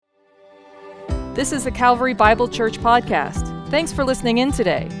This is the Calvary Bible Church podcast. Thanks for listening in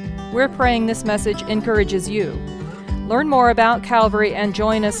today. We're praying this message encourages you. Learn more about Calvary and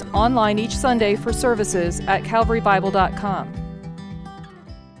join us online each Sunday for services at calvarybible.com.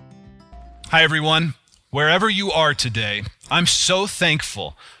 Hi, everyone. Wherever you are today, I'm so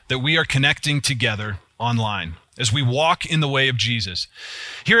thankful that we are connecting together online as we walk in the way of Jesus.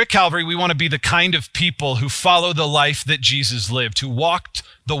 Here at Calvary, we want to be the kind of people who follow the life that Jesus lived, who walked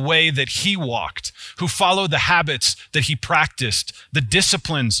the way that he walked, who follow the habits that he practiced, the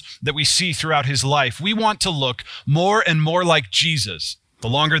disciplines that we see throughout his life. We want to look more and more like Jesus the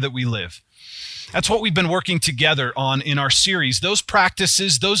longer that we live. That's what we've been working together on in our series, those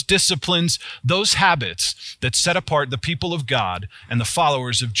practices, those disciplines, those habits that set apart the people of God and the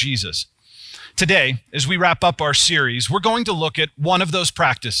followers of Jesus. Today, as we wrap up our series, we're going to look at one of those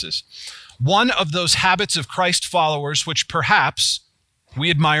practices, one of those habits of Christ followers which perhaps we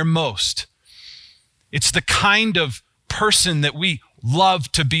admire most. It's the kind of person that we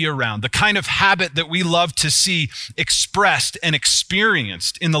love to be around, the kind of habit that we love to see expressed and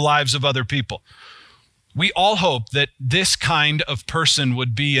experienced in the lives of other people. We all hope that this kind of person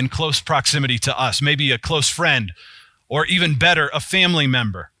would be in close proximity to us, maybe a close friend, or even better, a family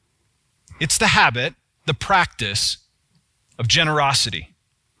member. It's the habit, the practice of generosity.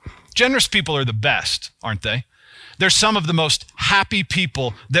 Generous people are the best, aren't they? They're some of the most happy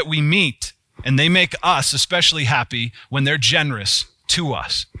people that we meet, and they make us especially happy when they're generous to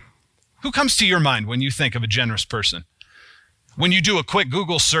us. Who comes to your mind when you think of a generous person? When you do a quick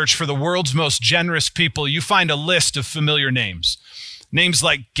Google search for the world's most generous people, you find a list of familiar names. Names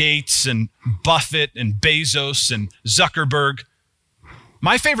like Gates and Buffett and Bezos and Zuckerberg.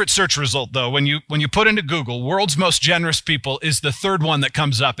 My favorite search result, though, when you put into Google, world's most generous people, is the third one that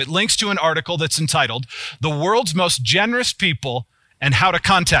comes up. It links to an article that's entitled, The World's Most Generous People and How to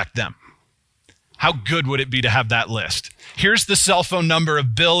Contact Them. How good would it be to have that list? Here's the cell phone number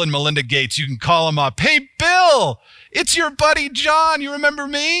of Bill and Melinda Gates. You can call them up. Hey, Bill, it's your buddy John. You remember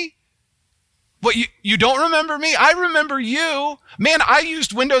me? What, you don't remember me? I remember you. Man, I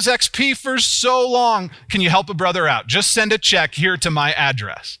used Windows XP for so long. Can you help a brother out? Just send a check here to my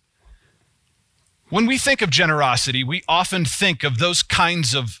address. When we think of generosity, we often think of those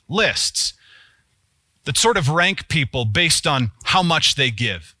kinds of lists that sort of rank people based on how much they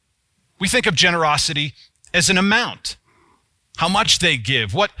give. We think of generosity as an amount, how much they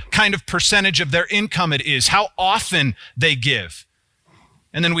give, what kind of percentage of their income it is, how often they give.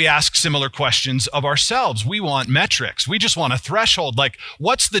 And then we ask similar questions of ourselves. We want metrics. We just want a threshold, like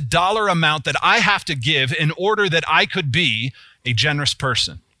what's the dollar amount that I have to give in order that I could be a generous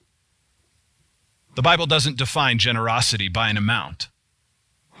person? The Bible doesn't define generosity by an amount,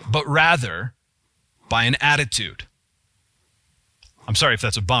 but rather by an attitude. I'm sorry if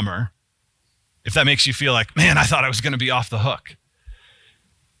that's a bummer, if that makes you feel like, man, I thought I was going to be off the hook.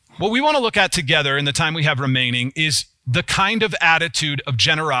 What we want to look at together in the time we have remaining is the kind of attitude of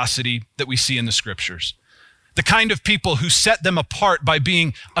generosity that we see in the scriptures. The kind of people who set them apart by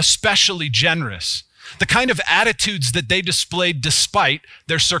being especially generous. The kind of attitudes that they displayed despite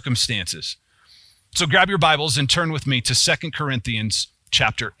their circumstances. So grab your Bibles and turn with me to 2 Corinthians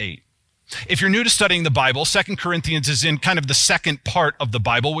chapter 8. If you're new to studying the Bible, 2 Corinthians is in kind of the second part of the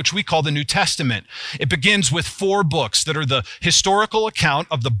Bible, which we call the New Testament. It begins with 4 books that are the historical account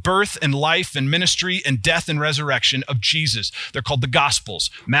of the birth and life and ministry and death and resurrection of Jesus. They're called the Gospels: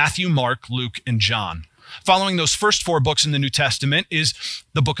 Matthew, Mark, Luke, and John. Following those first 4 books in the New Testament is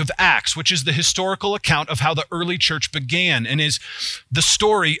the book of Acts, which is the historical account of how the early church began and is the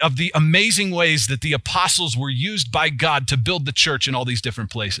story of the amazing ways that the apostles were used by God to build the church in all these different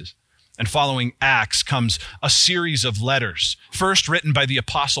places. And following Acts comes a series of letters, first written by the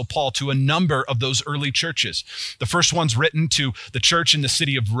Apostle Paul to a number of those early churches. The first one's written to the church in the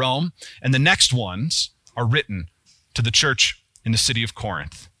city of Rome, and the next ones are written to the church in the city of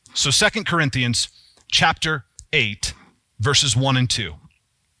Corinth. So 2 Corinthians chapter 8, verses 1 and 2.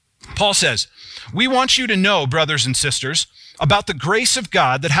 Paul says, "We want you to know, brothers and sisters, about the grace of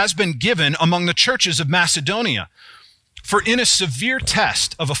God that has been given among the churches of Macedonia. For in a severe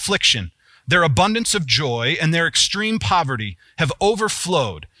test of affliction, their abundance of joy and their extreme poverty have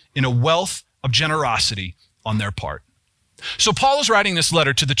overflowed in a wealth of generosity on their part." So Paul is writing this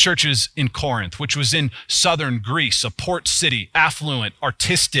letter to the churches in Corinth, which was in southern Greece, a port city, affluent,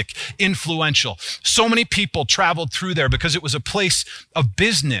 artistic, influential. So many people traveled through there because it was a place of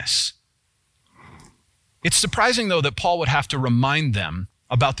business. It's surprising, though, that Paul would have to remind them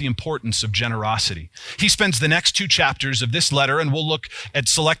about the importance of generosity. He spends the next 2 chapters of this letter, and we'll look at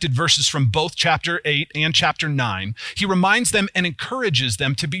selected verses from both chapter 8 and chapter 9. He reminds them and encourages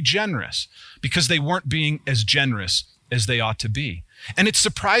them to be generous because they weren't being as generous as they ought to be. And it's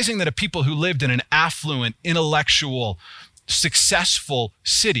surprising that a people who lived in an affluent, intellectual, successful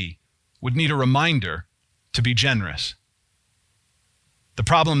city would need a reminder to be generous. The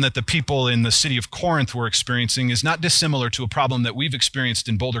problem that the people in the city of Corinth were experiencing is not dissimilar to a problem that we've experienced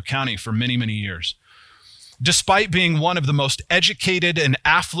in Boulder County for many, many years. Despite being one of the most educated and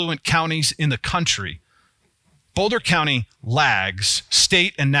affluent counties in the country, Boulder County lags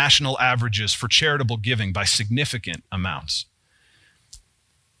state and national averages for charitable giving by significant amounts.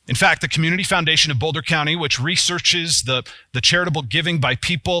 In fact, the Community Foundation of Boulder County, which researches the charitable giving by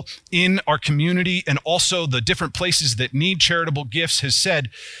people in our community and also the different places that need charitable gifts, has said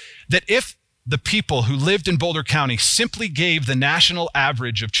that if the people who lived in Boulder County simply gave the national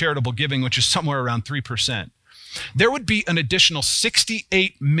average of charitable giving, which is somewhere around 3%, there would be an additional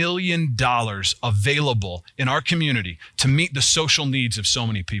 $68 million available in our community to meet the social needs of so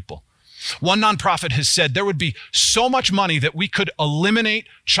many people. One nonprofit has said there would be so much money that we could eliminate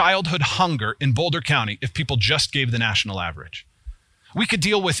childhood hunger in Boulder County if people just gave the national average. We could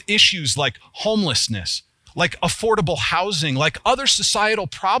deal with issues like homelessness, like affordable housing, like other societal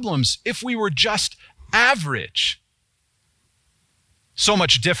problems if we were just average. So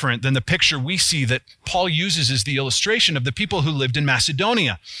much different than the picture we see that Paul uses as the illustration of the people who lived in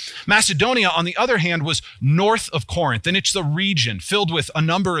Macedonia. Macedonia, on the other hand, was north of Corinth, and it's the region filled with a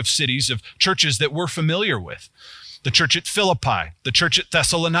number of cities of churches that we're familiar with. The church at Philippi, the church at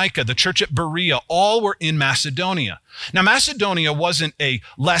Thessalonica, the church at Berea, all were in Macedonia. Now, Macedonia wasn't a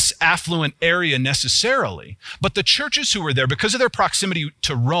less affluent area necessarily, but the churches who were there, because of their proximity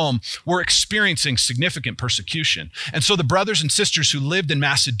to Rome, were experiencing significant persecution. And so the brothers and sisters who lived in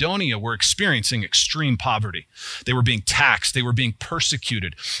Macedonia were experiencing extreme poverty. They were being taxed, they were being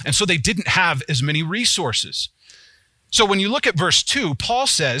persecuted, and so they didn't have as many resources. So when you look at verse 2, Paul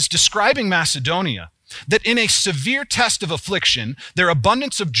says, describing Macedonia, that in a severe test of affliction, their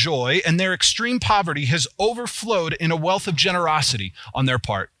abundance of joy and their extreme poverty has overflowed in a wealth of generosity on their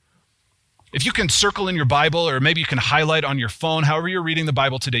part. If you can circle in your Bible, or maybe you can highlight on your phone, however you're reading the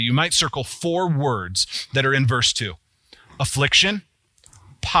Bible today, you might circle 4 words that are in verse 2. Affliction,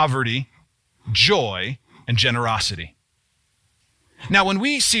 poverty, joy, and generosity. Now, when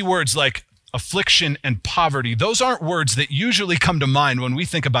we see words like affliction and poverty, those aren't words that usually come to mind when we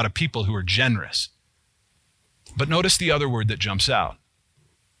think about a people who are generous. But notice the other word that jumps out.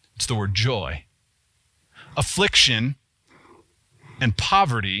 It's the word joy. Affliction and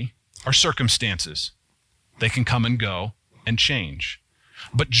poverty are circumstances. They can come and go and change.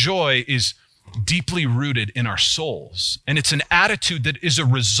 But joy is deeply rooted in our souls, and it's an attitude that is a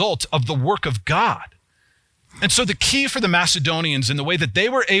result of the work of God. And so the key for the Macedonians in the way that they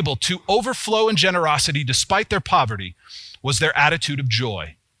were able to overflow in generosity despite their poverty was their attitude of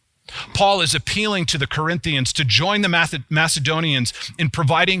joy. Paul is appealing to the Corinthians to join the Macedonians in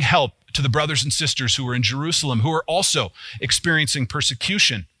providing help to the brothers and sisters who were in Jerusalem, who were also experiencing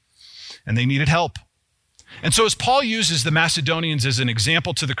persecution, and they needed help. And so as Paul uses the Macedonians as an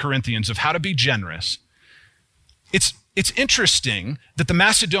example to the Corinthians of how to be generous, it's interesting that the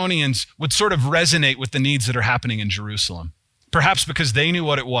Macedonians would sort of resonate with the needs that are happening in Jerusalem. Perhaps because they knew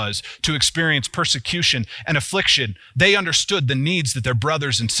what it was to experience persecution and affliction. They understood the needs that their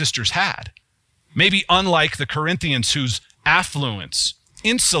brothers and sisters had. Maybe unlike the Corinthians, whose affluence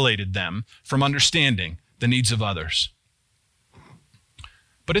insulated them from understanding the needs of others.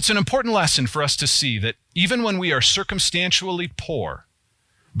 But it's an important lesson for us to see that even when we are circumstantially poor,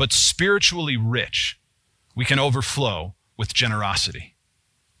 but spiritually rich, we can overflow with generosity.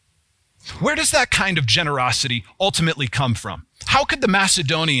 Where does that kind of generosity ultimately come from? How could the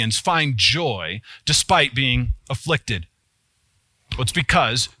Macedonians find joy despite being afflicted? Well, it's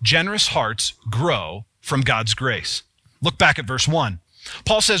because generous hearts grow from God's grace. Look back at verse 1.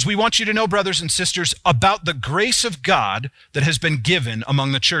 Paul says, we want you to know, brothers and sisters, about the grace of God that has been given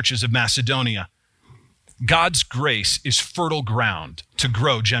among the churches of Macedonia. God's grace is fertile ground to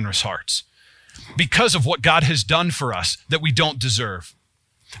grow generous hearts because of what God has done for us that we don't deserve.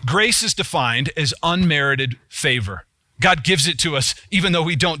 Grace is defined as unmerited favor. God gives it to us even though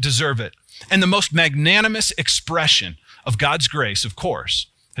we don't deserve it. And the most magnanimous expression of God's grace, of course,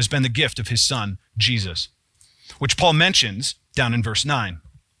 has been the gift of his son, Jesus, which Paul mentions down in verse 9.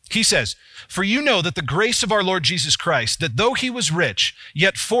 He says, for you know that the grace of our Lord Jesus Christ, that though he was rich,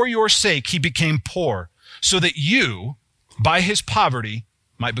 yet for your sake he became poor, so that you, by his poverty,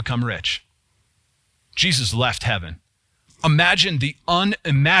 might become rich. Jesus left heaven, Imagine the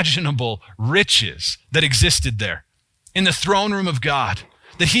unimaginable riches that existed there in the throne room of God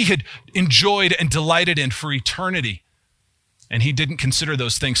that he had enjoyed and delighted in for eternity. And he didn't consider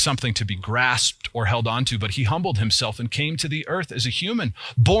those things something to be grasped or held onto, but he humbled himself and came to the earth as a human,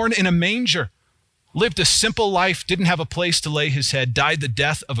 born in a manger, lived a simple life, didn't have a place to lay his head, died the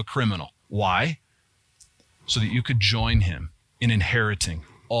death of a criminal. Why? So that you could join him in inheriting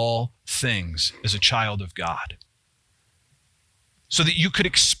all things as a child of God. So that you could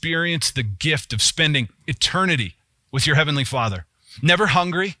experience the gift of spending eternity with your heavenly Father. Never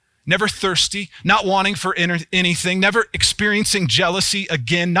hungry, never thirsty, not wanting for anything, never experiencing jealousy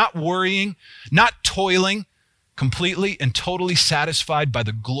again, not worrying, not toiling, completely and totally satisfied by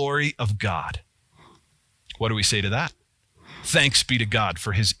the glory of God. What do we say to that? Thanks be to God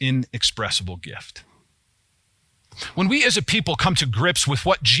for his inexpressible gift. When we as a people come to grips with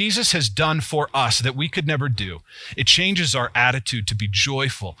what Jesus has done for us that we could never do, it changes our attitude to be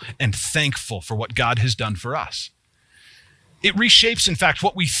joyful and thankful for what God has done for us. It reshapes, in fact,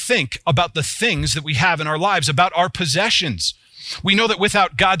 what we think about the things that we have in our lives, about our possessions. We know that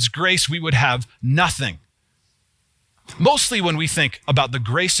without God's grace, we would have nothing. Mostly when we think about the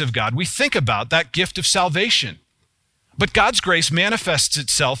grace of God, we think about that gift of salvation. But God's grace manifests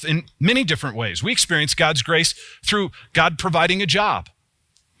itself in many different ways. We experience God's grace through God providing a job,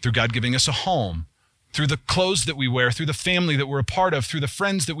 through God giving us a home, through the clothes that we wear, through the family that we're a part of, through the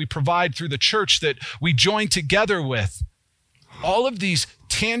friends that we provide, through the church that we join together with. All of these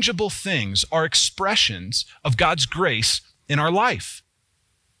tangible things are expressions of God's grace in our life.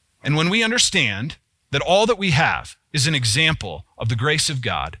 And when we understand that all that we have is an example of the grace of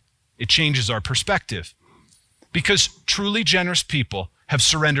God, it changes our perspective. Because truly generous people have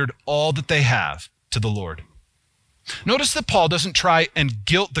surrendered all that they have to the Lord. Notice that Paul doesn't try and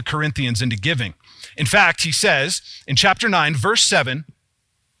guilt the Corinthians into giving. In fact, he says in chapter 9, verse 7,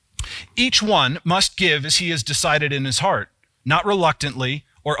 each one must give as he has decided in his heart, not reluctantly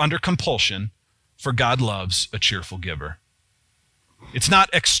or under compulsion, for God loves a cheerful giver. It's not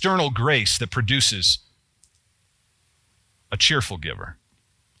external grace that produces a cheerful giver,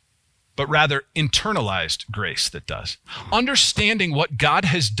 but rather internalized grace that does. Understanding what God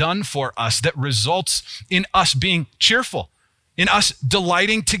has done for us that results in us being cheerful, in us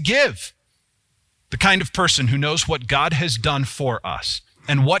delighting to give. The kind of person who knows what God has done for us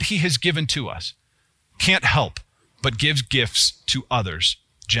and what he has given to us can't help but gives gifts to others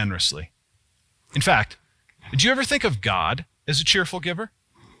generously. In fact, did you ever think of God as a cheerful giver?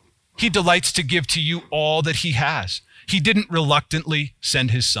 He delights to give to you all that he has. He didn't reluctantly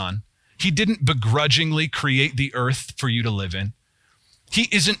send his son. He didn't begrudgingly create the earth for you to live in. He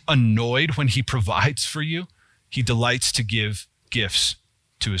isn't annoyed when he provides for you. He delights to give gifts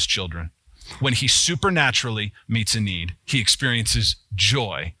to his children. When he supernaturally meets a need, he experiences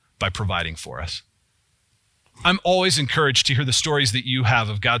joy by providing for us. I'm always encouraged to hear the stories that you have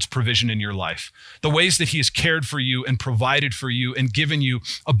of God's provision in your life, the ways that he has cared for you and provided for you and given you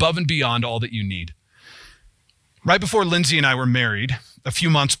above and beyond all that you need. Right before Lindsay and I were married, a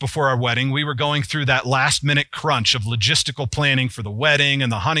few months before our wedding, we were going through that last-minute crunch of logistical planning for the wedding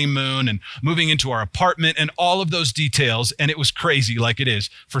and the honeymoon and moving into our apartment and all of those details, and it was crazy like it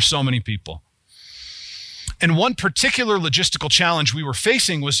is for so many people. And one particular logistical challenge we were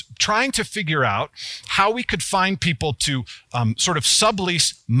facing was trying to figure out how we could find people to sort of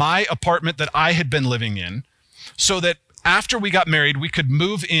sublease my apartment that I had been living in so that after we got married, we could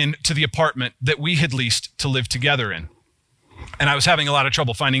move into the apartment that we had leased to live together in. And I was having a lot of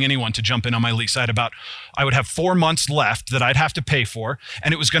trouble finding anyone to jump in on my lease. I would have 4 months left that I'd have to pay for,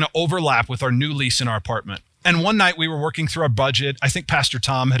 and it was going to overlap with our new lease in our apartment. And one night we were working through our budget. I think Pastor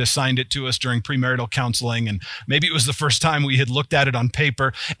Tom had assigned it to us during premarital counseling, and maybe it was the first time we had looked at it on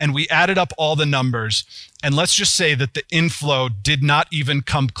paper, and we added up all the numbers. And let's just say that the inflow did not even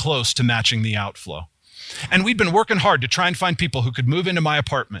come close to matching the outflow. And we'd been working hard to try and find people who could move into my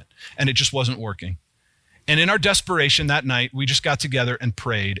apartment, and it just wasn't working. And in our desperation that night, we just got together and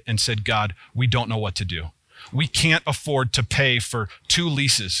prayed and said, God, we don't know what to do. We can't afford to pay for 2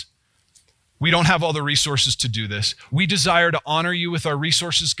 leases. We don't have all the resources to do this. We desire to honor you with our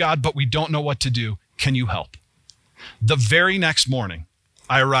resources, God, but we don't know what to do. Can you help? The very next morning,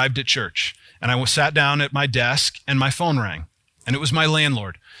 I arrived at church, and I sat down at my desk, and my phone rang. And it was my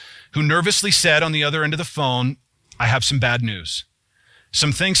landlord, who nervously said on the other end of the phone, I have some bad news.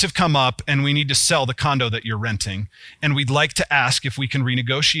 Some things have come up, and we need to sell the condo that you're renting, and we'd like to ask if we can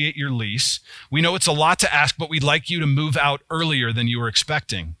renegotiate your lease. We know it's a lot to ask, but we'd like you to move out earlier than you were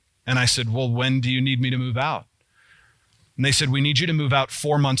expecting. And I said, well, when do you need me to move out? And they said, we need you to move out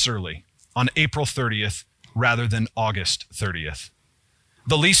 4 months early, on April 30th, rather than August 30th.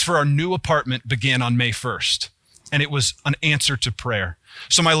 The lease for our new apartment began on May 1st, and it was an answer to prayer.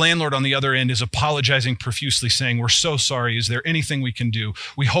 So my landlord on the other end is apologizing profusely, saying, "We're so sorry. Is there anything we can do?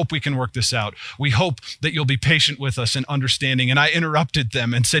 We hope we can work this out. We hope that you'll be patient with us and understanding." And I interrupted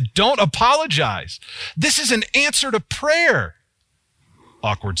them and said, "Don't apologize. This is an answer to prayer."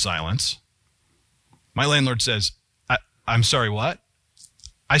 Awkward silence. My landlord says, I'm sorry, what?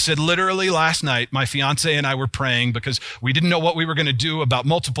 I said, "Literally last night, my fiance and I were praying because we didn't know what we were going to do about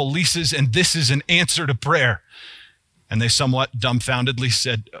multiple leases, and this is an answer to prayer." And they somewhat dumbfoundedly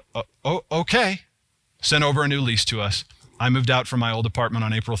said, okay. Sent over a new lease to us. I moved out from my old apartment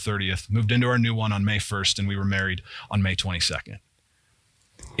on April 30th, moved into our new one on May 1st, and we were married on May 22nd.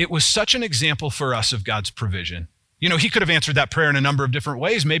 It was such an example for us of God's provision. You know, he could have answered that prayer in a number of different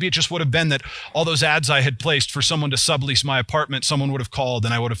ways. Maybe it just would have been that all those ads I had placed for someone to sublease my apartment, someone would have called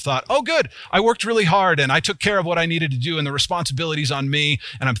and I would have thought, "Oh, good, I worked really hard and I took care of what I needed to do and the responsibility's on me,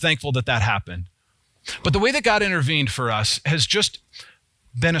 and I'm thankful that that happened." But the way that God intervened for us has just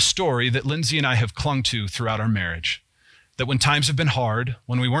been a story that Lindsay and I have clung to throughout our marriage. That when times have been hard,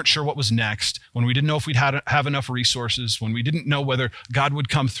 when we weren't sure what was next, when we didn't know if we'd have enough resources, when we didn't know whether God would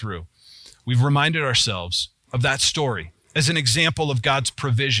come through, we've reminded ourselves of that story as an example of God's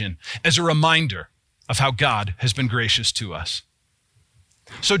provision, as a reminder of how God has been gracious to us.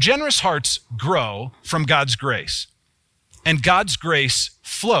 So generous hearts grow from God's grace, and God's grace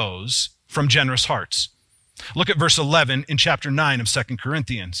flows from generous hearts. Look at verse 11 in chapter 9 of 2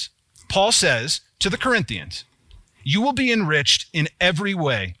 Corinthians. Paul says to the Corinthians, "You will be enriched in every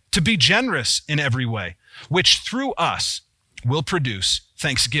way, to be generous in every way, which through us will produce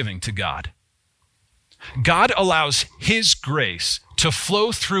thanksgiving to God." God allows his grace to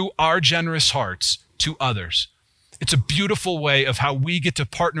flow through our generous hearts to others. It's a beautiful way of how we get to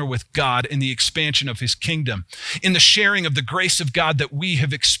partner with God in the expansion of his kingdom, in the sharing of the grace of God that we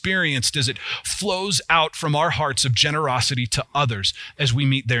have experienced as it flows out from our hearts of generosity to others as we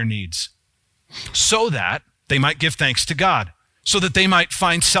meet their needs, so that they might give thanks to God, so that they might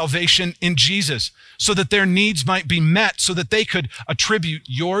find salvation in Jesus, so that their needs might be met, so that they could attribute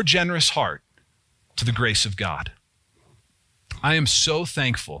your generous heart to the grace of God. I am so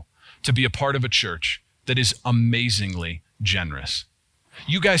thankful to be a part of a church that is amazingly generous.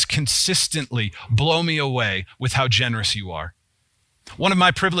 You guys consistently blow me away with how generous you are. One of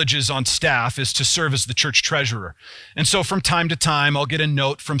my privileges on staff is to serve as the church treasurer. And so from time to time, I'll get a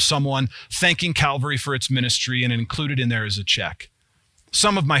note from someone thanking Calvary for its ministry, and included in there is a check.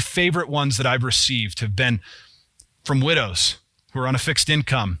 Some of my favorite ones that I've received have been from widows who are on a fixed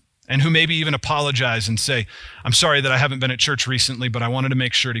income and who maybe even apologize and say, "I'm sorry that I haven't been at church recently, but I wanted to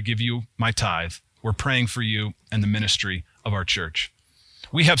make sure to give you my tithe. We're praying for you and the ministry of our church."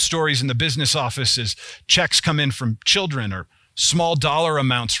 We have stories in the business office as checks come in from children or small dollar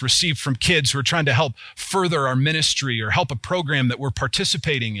amounts received from kids who are trying to help further our ministry or help a program that we're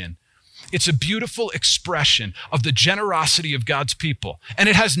participating in. It's a beautiful expression of the generosity of God's people, and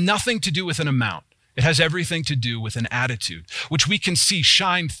it has nothing to do with an amount. It has everything to do with an attitude, which we can see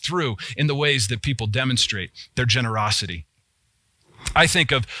shine through in the ways that people demonstrate their generosity. I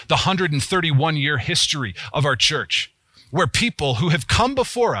think of the 131-year history of our church, where people who have come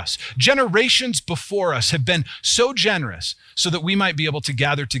before us, generations before us, have been so generous so that we might be able to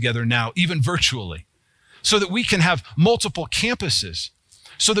gather together now, even virtually, so that we can have multiple campuses,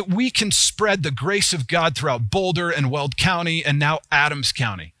 so that we can spread the grace of God throughout Boulder and Weld County and now Adams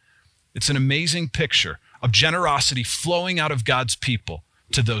County. It's an amazing picture of generosity flowing out of God's people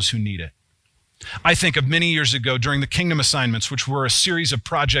to those who need it. I think of many years ago during the Kingdom Assignments, which were a series of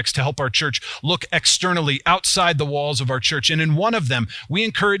projects to help our church look externally outside the walls of our church. And in one of them, we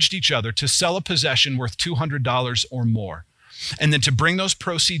encouraged each other to sell a possession worth $200 or more, and then to bring those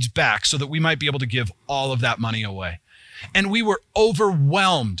proceeds back so that we might be able to give all of that money away. And we were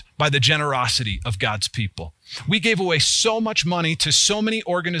overwhelmed by the generosity of God's people. We gave away so much money to so many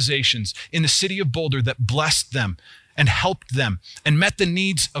organizations in the city of Boulder that blessed them and helped them and met the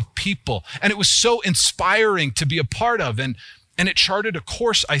needs of people. And it was so inspiring to be a part of. And it charted a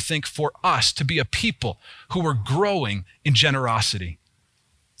course, I think, for us to be a people who were growing in generosity.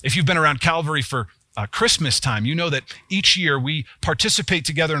 If you've been around Calvary for Christmas time, you know that each year we participate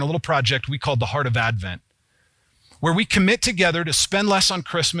together in a little project we call the Heart of Advent, where we commit together to spend less on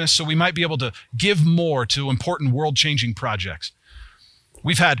Christmas so we might be able to give more to important world-changing projects.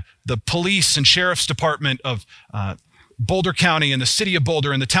 We've had the police and sheriff's department of Boulder County and the city of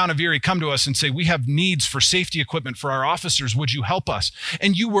Boulder and the town of Erie come to us and say, "We have needs for safety equipment for our officers. Would you help us?"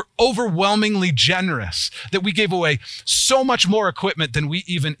 And you were overwhelmingly generous that we gave away so much more equipment than we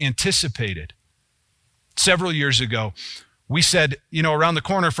even anticipated. Several years ago, we said, around the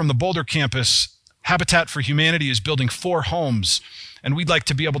corner from the Boulder campus, Habitat for Humanity is building 4 homes, and we'd like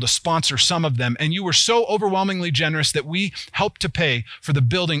to be able to sponsor some of them. And you were so overwhelmingly generous that we helped to pay for the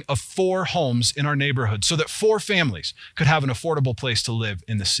building of 4 homes in our neighborhood so that 4 families could have an affordable place to live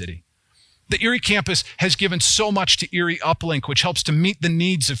in the city. The Erie campus has given so much to Erie Uplink, which helps to meet the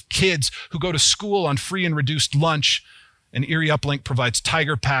needs of kids who go to school on free and reduced lunch. And Erie Uplink provides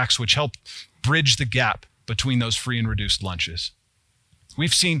Tiger Packs, which help bridge the gap between those free and reduced lunches.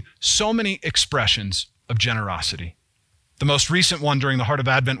 We've seen so many expressions of generosity. The most recent one during the Heart of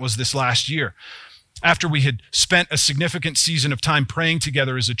Advent was this last year, after we had spent a significant season of time praying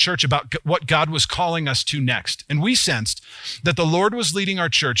together as a church about what God was calling us to next. And we sensed that the Lord was leading our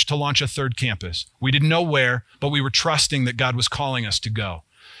church to launch a 3rd campus. We didn't know where, but we were trusting that God was calling us to go.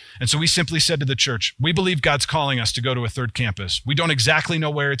 And so we simply said to the church, we believe God's calling us to go to a 3rd campus. We don't exactly know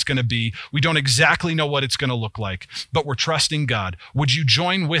where it's going to be. We don't exactly know what it's going to look like, but we're trusting God. Would you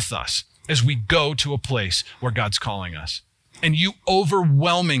join with us as we go to a place where God's calling us? And you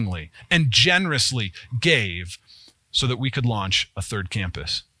overwhelmingly and generously gave so that we could launch a 3rd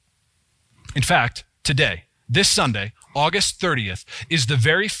campus. In fact, today, this Sunday, August 30th, is the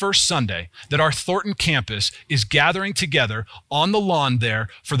very first Sunday that our Thornton campus is gathering together on the lawn there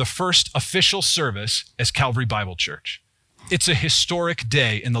for the first official service as Calvary Bible Church. It's a historic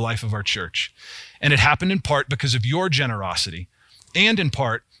day in the life of our church, and it happened in part because of your generosity, and in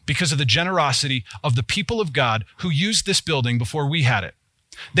part because of the generosity of the people of God who used this building before we had it.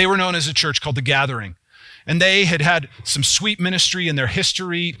 They were known as a church called The Gathering, and they had had some sweet ministry in their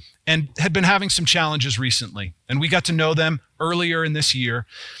history and had been having some challenges recently. And we got to know them earlier in this year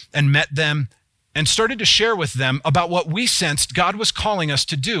and met them and started to share with them about what we sensed God was calling us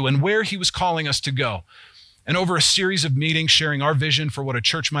to do and where he was calling us to go. And over a series of meetings, sharing our vision for what a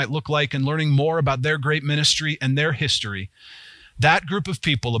church might look like and learning more about their great ministry and their history, that group of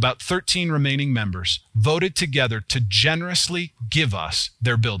people, about 13 remaining members, voted together to generously give us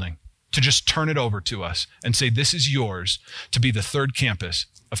their building, to just turn it over to us and say, this is yours to be the 3rd campus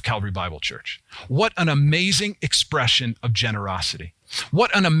of Calvary Bible Church. What an amazing expression of generosity.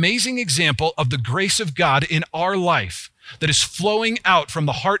 What an amazing example of the grace of God in our life that is flowing out from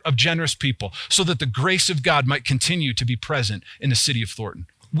the heart of generous people so that the grace of God might continue to be present in the city of Thornton.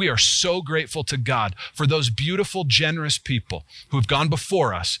 We are so grateful to God for those beautiful, generous people who have gone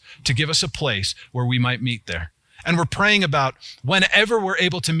before us to give us a place where we might meet there. And we're praying about whenever we're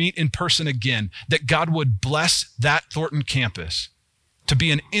able to meet in person again, that God would bless that Thornton campus to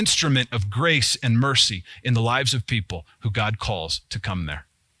be an instrument of grace and mercy in the lives of people who God calls to come there.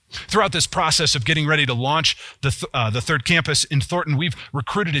 Throughout this process of getting ready to launch the 3rd campus in Thornton, we've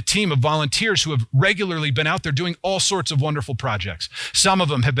recruited a team of volunteers who have regularly been out there doing all sorts of wonderful projects. Some of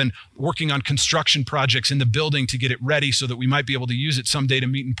them have been working on construction projects in the building to get it ready so that we might be able to use it someday to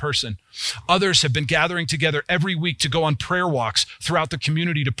meet in person. Others have been gathering together every week to go on prayer walks throughout the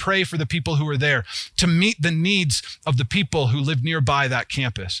community to pray for the people who are there, to meet the needs of the people who live nearby that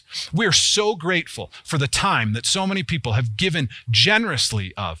campus. We are so grateful for the time that so many people have given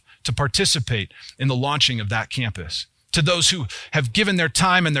generously of to participate in the launching of that campus. To those who have given their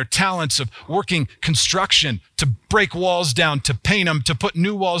time and their talents of working construction, to break walls down, to paint them, to put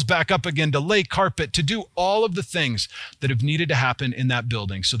new walls back up again, to lay carpet, to do all of the things that have needed to happen in that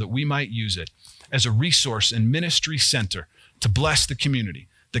building so that we might use it as a resource and ministry center to bless the community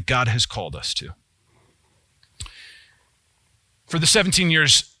that God has called us to. For the 17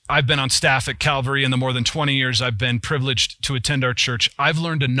 years I've been on staff at Calvary and the more than 20 years I've been privileged to attend our church, I've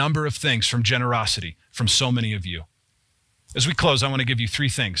learned a number of things from generosity from so many of you. As we close, I want to give you 3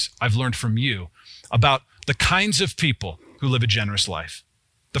 things I've learned from you about the kinds of people who live a generous life.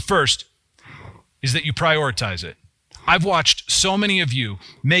 The first is that you prioritize it. I've watched so many of you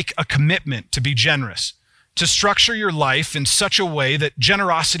make a commitment to be generous, to structure your life in such a way that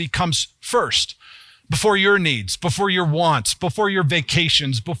generosity comes first, before your needs, before your wants, before your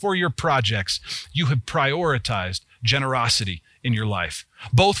vacations, before your projects. You have prioritized generosity in your life,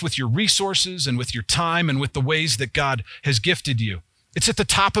 both with your resources and with your time and with the ways that God has gifted you. It's at the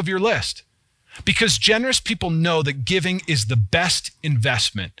top of your list because generous people know that giving is the best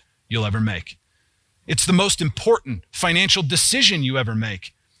investment you'll ever make. It's the most important financial decision you ever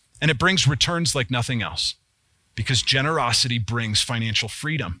make, and it brings returns like nothing else because generosity brings financial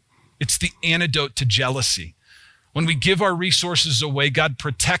freedom. It's the antidote to jealousy. When we give our resources away, God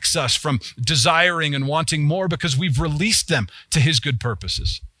protects us from desiring and wanting more because we've released them to his good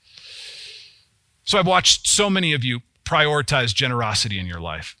purposes. So I've watched so many of you prioritize generosity in your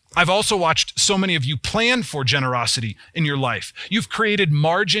life. I've also watched so many of you plan for generosity in your life. You've created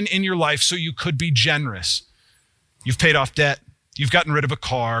margin in your life so you could be generous. You've paid off debt. You've gotten rid of a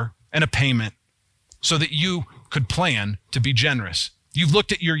car and a payment so that you could plan to be generous. You've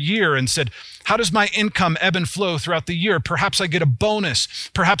looked at your year and said, how does my income ebb and flow throughout the year? Perhaps I get a bonus.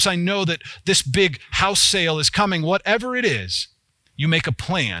 Perhaps I know that this big house sale is coming. Whatever it is, you make a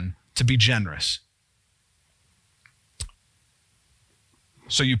plan to be generous.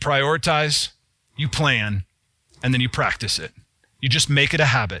 So you prioritize, you plan, and then you practice it. You just make it a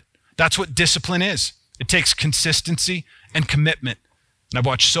habit. That's what discipline is. It takes consistency and commitment. And I've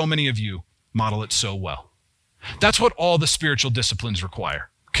watched so many of you model it so well. That's what all the spiritual disciplines require.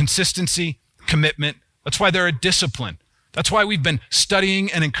 Consistency, commitment. That's why they're a discipline. That's why we've been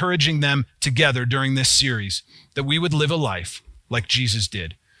studying and encouraging them together during this series, that we would live a life like Jesus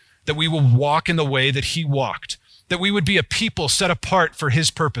did, that we will walk in the way that he walked, that we would be a people set apart for his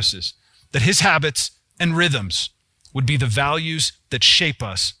purposes, that his habits and rhythms would be the values that shape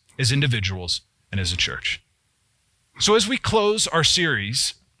us as individuals and as a church. So as we close our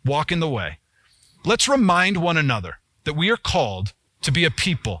series, Walk in the Way, let's remind one another that we are called to be a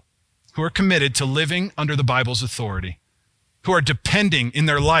people who are committed to living under the Bible's authority, who are depending in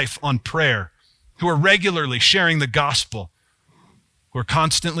their life on prayer, who are regularly sharing the gospel, who are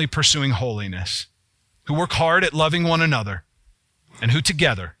constantly pursuing holiness, who work hard at loving one another, and who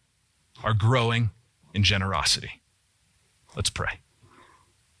together are growing in generosity. Let's pray.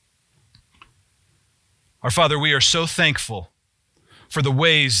 Our Father, we are so thankful for the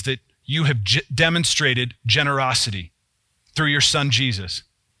ways that you have demonstrated generosity through your Son, Jesus,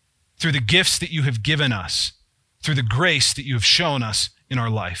 through the gifts that you have given us, through the grace that you have shown us in our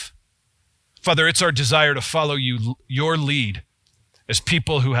life. Father, it's our desire to follow your lead as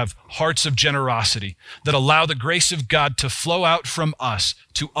people who have hearts of generosity that allow the grace of God to flow out from us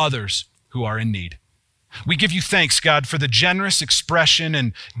to others who are in need. We give you thanks, God, for the generous expression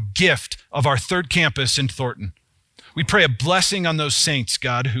and gift of our third campus in Thornton. We pray a blessing on those saints,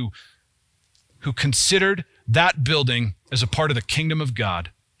 God, who considered that building as a part of the kingdom of God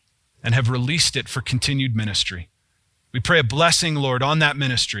and have released it for continued ministry. We pray a blessing, Lord, on that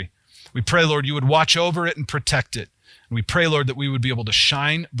ministry. We pray, Lord, you would watch over it and protect it. And we pray, Lord, that we would be able to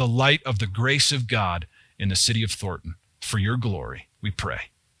shine the light of the grace of God in the city of Thornton for your glory. We pray.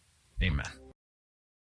 Amen.